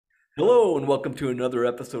Hello and welcome to another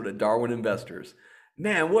episode of Darwin Investors.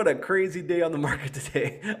 Man, what a crazy day on the market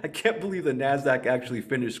today. I can't believe the Nasdaq actually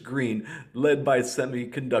finished green, led by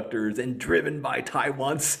semiconductors and driven by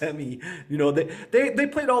Taiwan Semi. They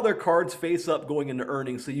played all their cards face up going into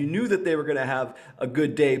earnings, so you knew that they were going to have a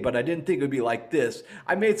good day, but I didn't think it would be like this.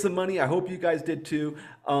 I made some money. I hope you guys did too.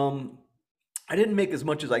 I didn't make as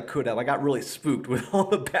much as I could have. I got really spooked with all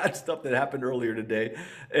the bad stuff that happened earlier today.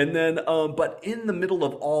 But in the middle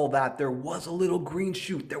of all that, there was a little green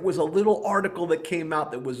shoot. There was a little article that came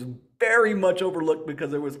out that was very much overlooked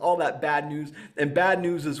because there was all that bad news. And bad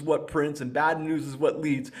news is what prints, and bad news is what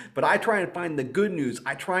leads. But I try and find the good news.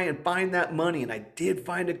 I try and find that money. And I did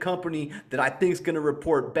find a company that I think is going to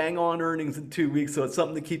report bang on earnings in 2 weeks. So it's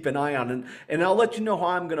something to keep an eye on. And I'll let you know how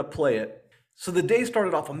I'm going to play it. So the day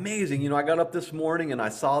started off amazing. I got up this morning and I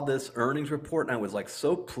saw this earnings report and I was like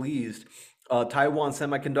so pleased. Taiwan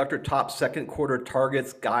Semiconductor top second quarter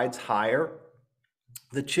targets guides higher.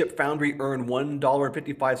 The chip foundry earned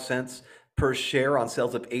 $1.55 per share on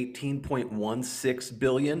sales of 18.16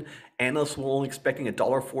 billion. Analysts were only expecting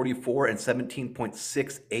 $1.44 and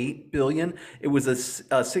 17.68 billion. It was a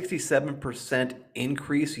 67%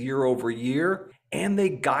 increase year over year. And they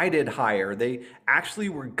guided higher. They actually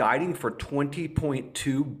were guiding for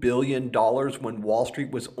 $20.2 billion when Wall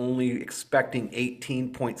Street was only expecting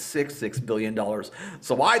 $18.66 billion.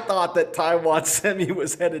 So I thought that Taiwan Semi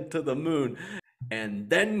was headed to the moon. And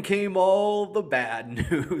then came all the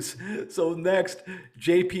bad news. So next,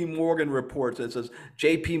 JP Morgan reports. It says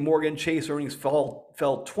JP Morgan Chase earnings fell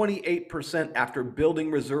 28% after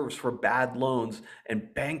building reserves for bad loans,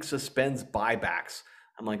 and bank suspends buybacks.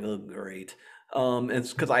 I'm like, oh, great.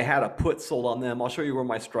 It's because I had a put sold on them. I'll show you where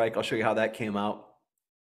my strike. I'll show you how that came out.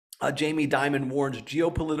 Jamie Dimon warns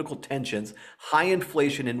geopolitical tensions, high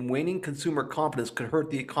inflation, and waning consumer confidence could hurt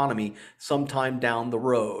the economy sometime down the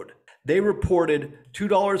road. They reported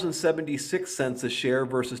 $2.76 a share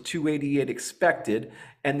versus $2.88 expected,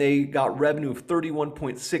 and they got revenue of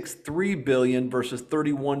 $31.63 billion versus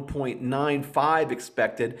 $31.95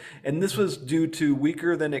 expected. And this was due to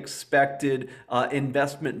weaker than expected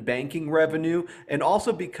investment banking revenue, and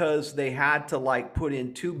also because they had to put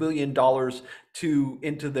in $2 billion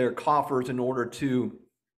into their coffers in order to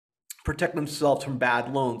protect themselves from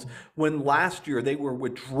bad loans, when last year they were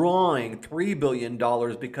withdrawing $3 billion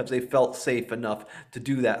because they felt safe enough to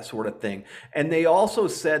do that sort of thing. And they also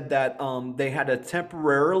said that they had to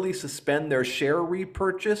temporarily suspend their share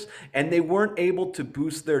repurchase, and they weren't able to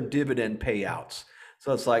boost their dividend payouts.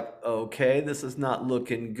 So it's like, okay, this is not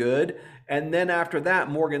looking good. And then after that,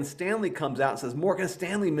 Morgan Stanley comes out and says Morgan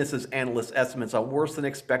Stanley misses analyst estimates on worse than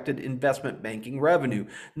expected investment banking revenue,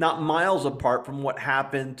 not miles apart from what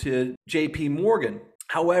happened to JP Morgan.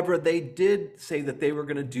 However, they did say that they were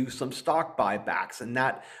going to do some stock buybacks, and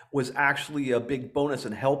that was actually a big bonus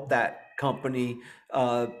and helped that company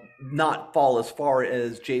not fall as far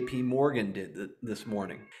as JP Morgan did this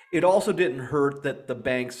morning. It also didn't hurt that the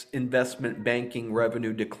bank's investment banking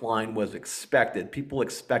revenue decline was expected. People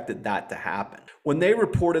expected that to happen. When they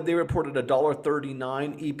reported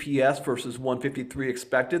 $1.39 EPS versus $1.53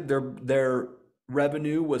 expected. Their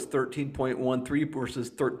revenue was $13.13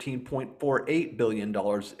 versus $13.48 billion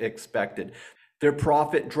expected. Their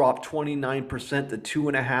profit dropped 29% to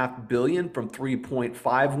 $2.5 billion from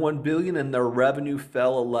 $3.51 billion, and their revenue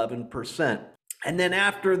fell 11%. And then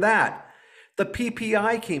after that, the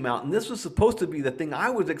PPI came out, and this was supposed to be the thing I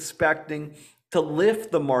was expecting to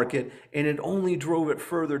lift the market, and it only drove it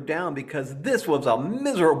further down because this was a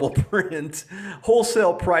miserable print.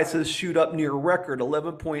 Wholesale prices shoot up near record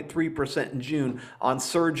 11.3% in June on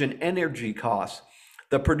surge in energy costs.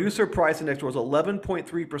 The producer price index was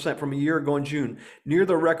 11.3% from a year ago in June, near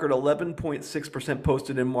the record 11.6%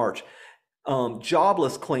 posted in March.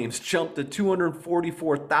 Jobless claims jumped to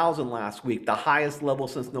 244,000 last week, the highest level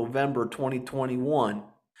since November 2021.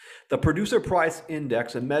 The producer price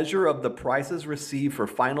index, a measure of the prices received for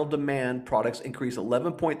final demand products, increased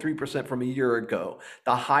 11.3% from a year ago,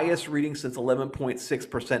 the highest reading since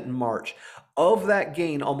 11.6% in March. Of that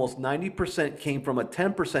gain, almost 90% came from a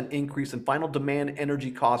 10% increase in final demand energy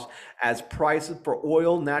costs as prices for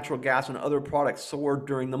oil, natural gas, and other products soared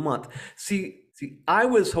during the month. See, I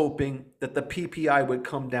was hoping that the PPI would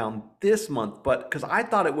come down this month, but because I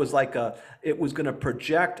thought it was it was going to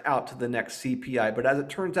project out to the next CPI, but as it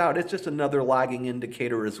turns out, it's just another lagging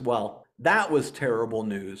indicator as well. That was terrible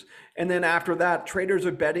news. And then after that, traders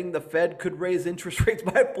are betting the Fed could raise interest rates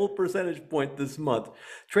by a full percentage point this month.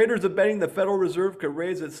 Traders are betting the Federal Reserve could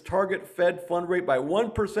raise its target Fed fund rate by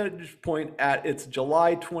 1 percentage point at its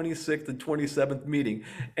July 26th and 27th meeting.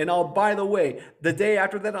 And by the way, the day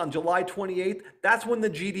after that, on July 28th, that's when the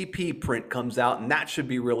GDP print comes out, and that should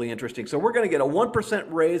be really interesting. So we're going to get a 1%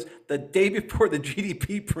 raise the day before the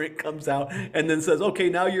GDP print comes out and then says, okay,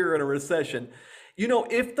 now you're in a recession. You know,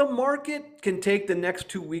 if the market can take the next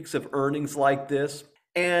 2 weeks of earnings like this,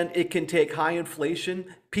 and it can take high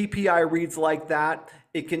inflation, PPI reads like that,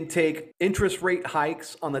 it can take interest rate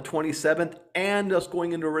hikes on the 27th and us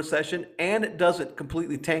going into a recession, and it doesn't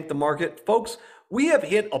completely tank the market, folks, we have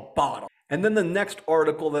hit a bottom. And then the next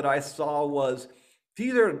article that I saw was,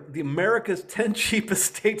 these are the America's 10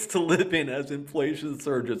 cheapest states to live in as inflation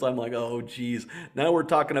surges. I'm like, oh, geez. Now we're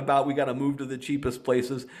talking about we got to move to the cheapest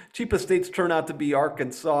places. Cheapest states turn out to be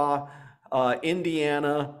Arkansas,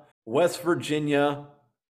 Indiana, West Virginia,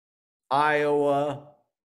 Iowa,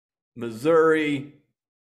 Missouri,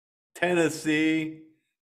 Tennessee,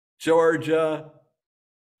 Georgia,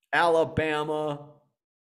 Alabama,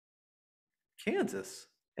 Kansas,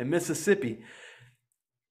 and Mississippi.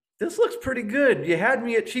 This looks pretty good. You had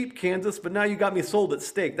me at cheap, Kansas, but now you got me sold at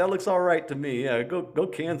steak. That looks all right to me. Yeah, go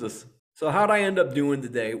Kansas. So how'd I end up doing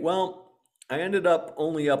today? Well, I ended up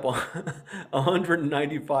only up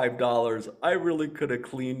 $195. I really could have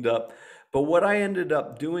cleaned up. But what I ended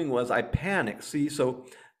up doing was I panicked. See, so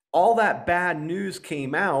all that bad news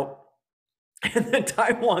came out, and then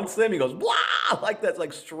Taiwan Semi goes, blah, like that's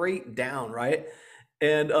like straight down, right?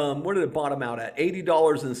 And where did it bottom out at?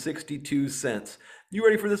 $80.62. You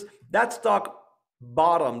ready for this? That stock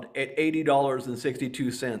bottomed at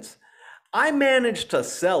 $80.62. I managed to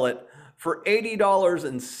sell it for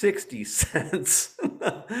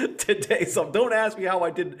 $80.60 today. So don't ask me how I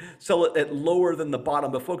did sell it at lower than the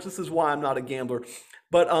bottom. But folks, this is why I'm not a gambler.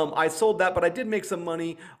 But I sold that, but I did make some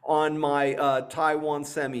money on my Taiwan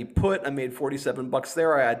Semi put. I made 47 bucks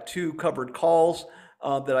there. I had 2 covered calls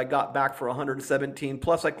that I got back for 117.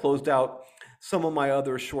 Plus I closed out some of my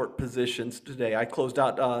other short positions today. I closed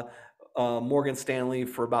out Morgan Stanley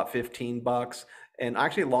for about 15 bucks. And I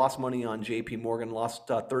actually lost money on JP Morgan, lost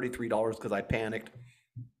 $33 because I panicked.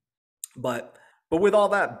 But with all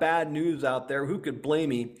that bad news out there, who could blame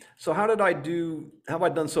me? So how did I do? How have I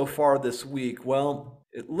done so far this week? Well,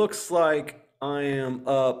 it looks like I am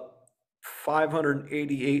up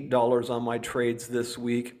 $588 on my trades this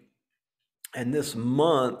week. And this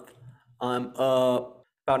month, I'm up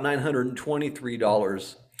about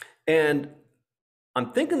 $923. And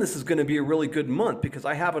I'm thinking this is going to be a really good month because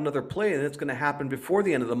I have another play and it's going to happen before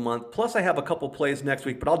the end of the month. Plus I have a couple plays next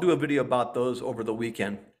week, but I'll do a video about those over the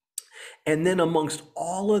weekend. And then amongst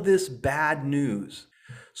all of this bad news,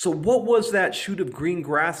 so what was that shoot of green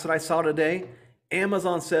grass that I saw today?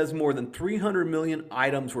 Amazon says more than 300 million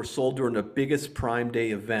items were sold during the biggest Prime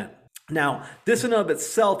Day event. Now, this in and of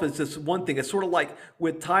itself is just one thing. It's sort of like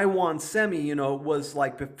with Taiwan Semi, you know, was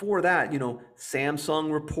like before that, you know,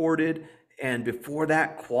 Samsung reported, and before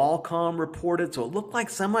that, Qualcomm reported. So it looked like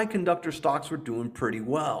semiconductor stocks were doing pretty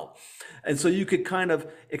well. And so you could kind of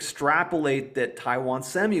extrapolate that Taiwan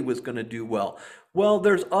Semi was going to do well. Well,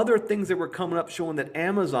 there's other things that were coming up showing that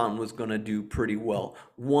Amazon was going to do pretty well.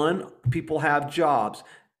 1, people have jobs.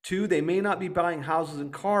 2, they may not be buying houses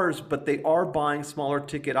and cars, but they are buying smaller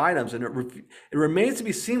ticket items. And it remains to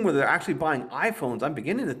be seen whether they're actually buying iPhones. I'm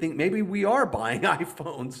beginning to think maybe we are buying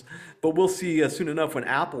iPhones, but we'll see soon enough when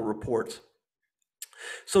Apple reports.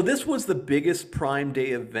 So this was the biggest Prime Day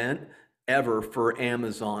event ever for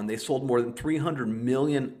Amazon. They sold more than 300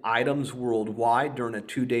 million items worldwide during a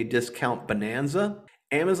 2-day discount bonanza.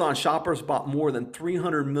 Amazon shoppers bought more than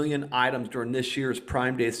 300 million items during this year's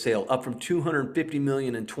Prime Day sale, up from 250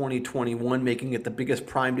 million in 2021, making it the biggest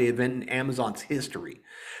Prime Day event in Amazon's history.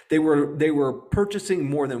 They were purchasing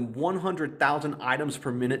more than 100,000 items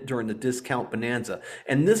per minute during the discount bonanza.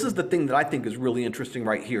 And this is the thing that I think is really interesting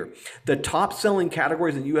right here. The top selling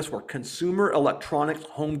categories in the US were consumer electronics,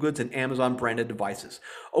 home goods, and Amazon branded devices.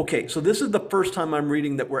 Okay, so this is the first time I'm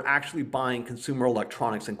reading that we're actually buying consumer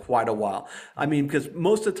electronics in quite a while. I mean, because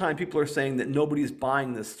most of the time people are saying that nobody's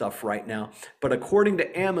buying this stuff right now, but according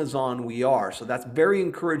to Amazon, we are. So that's very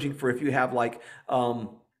encouraging for if you have like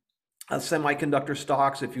semiconductor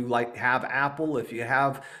stocks, if you like have Apple, if you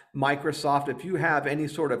have Microsoft, if you have any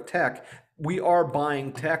sort of tech. We are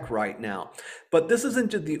buying tech right now. But this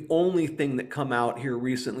isn't just the only thing that come out here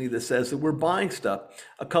recently that says that we're buying stuff.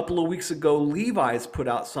 A couple of weeks ago, Levi's put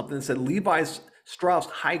out something that said Levi's Strauss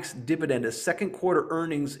hikes dividend as second quarter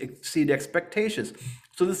earnings exceed expectations.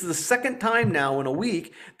 So this is the second time now in a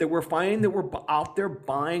week that we're finding that we're out there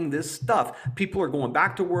buying this stuff. People are going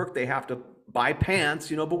back to work. They have to buy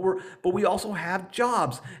pants, but we also have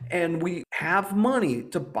jobs and we have money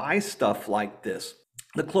to buy stuff like this.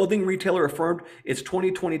 The clothing retailer affirmed its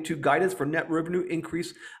 2022 guidance for net revenue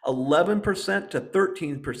increase 11% to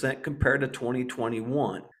 13% compared to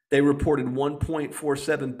 2021. They reported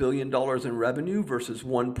 $1.47 billion in revenue versus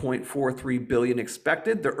 $1.43 billion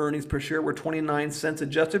expected. Their earnings per share were 29 cents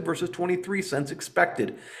adjusted versus 23 cents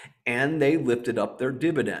expected, and they lifted up their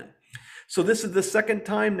dividend. So this is the second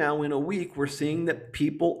time now in a week we're seeing that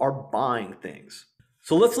people are buying things.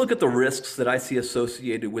 So let's look at the risks that I see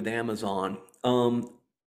associated with Amazon.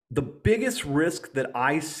 The biggest risk that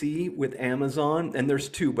I see with Amazon, and there's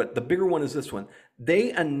two, but the bigger one is this one.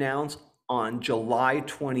 They announced on July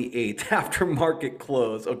 28th after market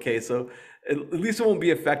close. Okay, so at least it won't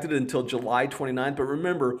be affected until July 29th. But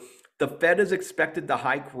remember, the Fed is expected to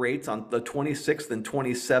hike rates on the 26th and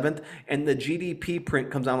 27th, and the GDP print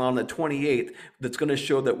comes out on the 28th that's going to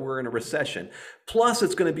show that we're in a recession. Plus,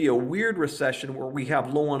 it's going to be a weird recession where we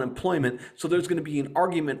have low unemployment, so there's going to be an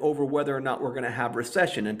argument over whether or not we're going to have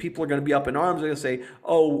recession, and people are going to be up in arms. They're going to say,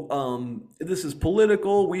 this is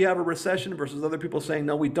political, we have a recession, versus other people saying,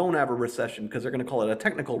 no, we don't have a recession, because they're going to call it a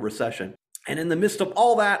technical recession. And in the midst of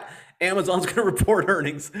all that, Amazon's going to report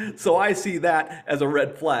earnings. So I see that as a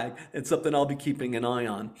red flag. It's something I'll be keeping an eye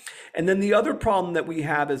on. And then the other problem that we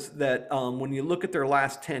have is that when you look at their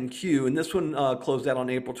last 10Q, and this one closed out on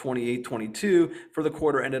April 28, 22, for the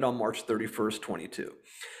quarter ended on March 31st, 22.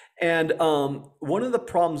 And one of the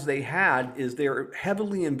problems they had is they're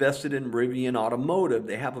heavily invested in Rivian Automotive.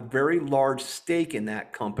 They have a very large stake in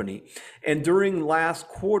that company. And during last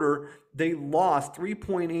quarter, they lost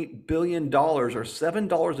 $3.8 billion or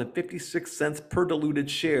 $7.56 per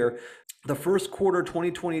diluted share. The first quarter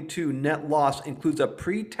 2022 net loss includes a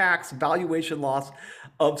pre-tax valuation loss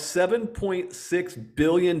of $7.6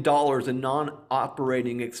 billion in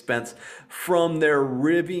non-operating expense from their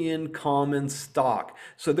Rivian common stock.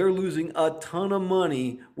 So they're losing a ton of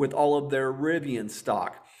money with all of their Rivian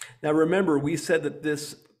stock. Now remember, we said that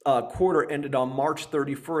this quarter ended on March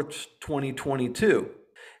 31st, 2022.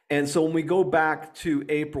 And so when we go back to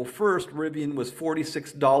April 1st, Rivian was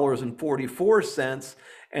 $46.44,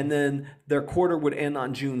 and then their quarter would end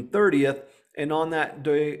on June 30th. And on that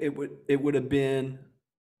day, it would have been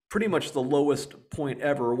pretty much the lowest point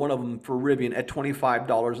ever, one of them for Rivian, at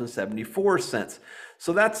 $25.74.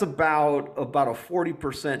 So that's about a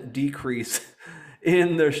 40% decrease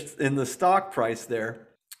in the stock price there.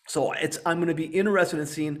 So I'm going to be interested in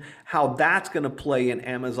seeing how that's going to play in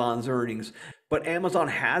Amazon's earnings. But Amazon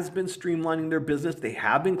has been streamlining their business. They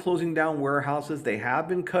have been closing down warehouses. They have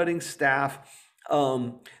been cutting staff.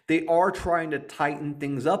 They are trying to tighten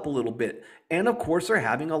things up a little bit. And of course, they're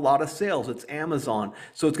having a lot of sales. It's Amazon.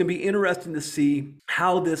 So it's going to be interesting to see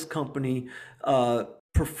how this company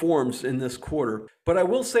performs in this quarter. But I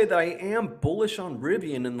will say that I am bullish on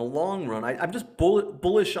Rivian in the long run. I'm just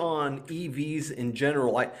bullish on EVs in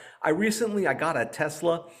general. I recently got a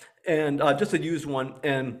Tesla, and just a used one,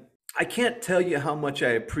 and I can't tell you how much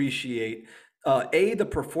I appreciate A, the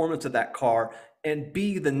performance of that car, and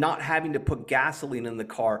B, the not having to put gasoline in the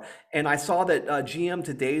car. And I saw that GM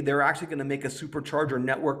today, they're actually going to make a supercharger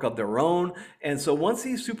network of their own. And so once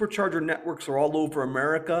these supercharger networks are all over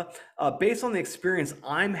America, based on the experience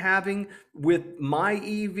I'm having with my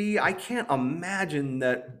EV, I can't imagine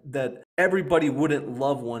that everybody wouldn't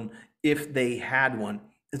love one if they had one.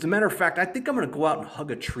 As a matter of fact, I think I'm going to go out and hug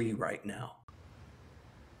a tree right now.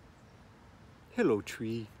 Hello,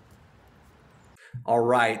 tree. All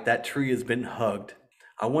right, that tree has been hugged.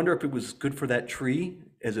 I wonder if it was good for that tree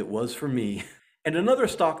as it was for me. And another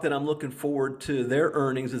stock that I'm looking forward to their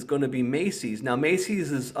earnings is going to be Macy's. Now,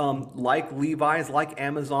 Macy's is like Levi's, like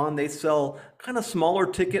Amazon. They sell kind of smaller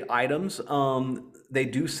ticket items. They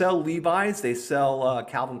do sell Levi's. They sell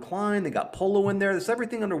Calvin Klein. They got Polo in there. There's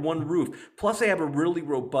everything under one roof. Plus, they have a really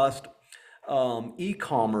robust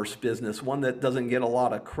e-commerce business, one that doesn't get a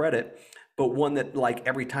lot of credit, but one that, like,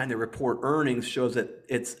 every time they report earnings shows that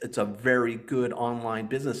it's a very good online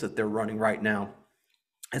business that they're running right now.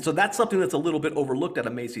 And so that's something that's a little bit overlooked at a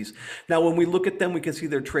Macy's. Now, when we look at them, we can see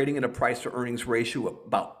they're trading at a price to earnings ratio of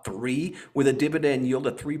about 3 with a dividend yield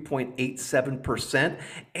of 3.87%.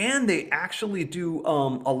 And they actually do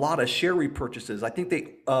a lot of share repurchases. I think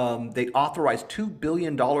they authorized $2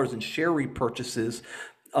 billion in share repurchases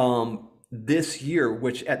this year,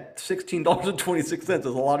 which at $16.26 is a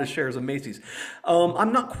lot of shares of Macy's.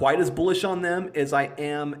 I'm not quite as bullish on them as I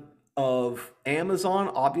am of Amazon,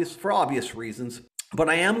 for obvious reasons. But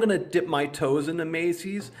I am going to dip my toes into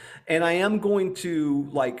Macy's, and I am going to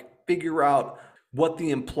like figure out what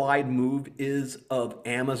the implied move is of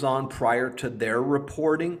Amazon prior to their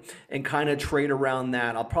reporting and kind of trade around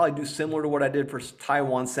that. I'll probably do similar to what I did for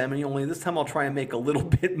Taiwan Semi, only this time I'll try and make a little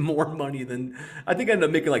bit more money than I think I ended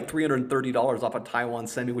up making like $330 off of Taiwan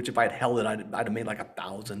Semi, which if I had held it, I'd have made like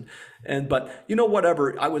 1,000. And but you know,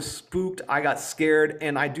 whatever. I was spooked, I got scared,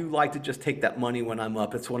 and I do like to just take that money when I'm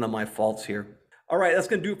up. It's one of my faults here. All right, that's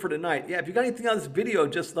going to do it for tonight. Yeah, if you got anything on this video,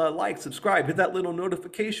 just like, subscribe, hit that little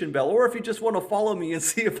notification bell. Or if you just want to follow me and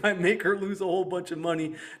see if I make or lose a whole bunch of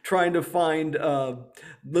money trying to find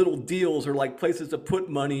little deals or like places to put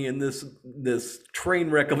money in this train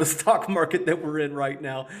wreck of a stock market that we're in right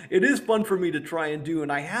now. It is fun for me to try and do,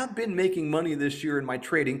 and I have been making money this year in my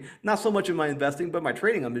trading. Not so much in my investing, but my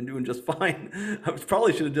trading I've been doing just fine. I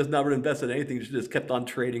probably should have just never invested in anything, should have just kept on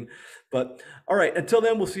trading. But all right, until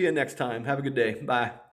then, we'll see you next time. Have a good day. Bye.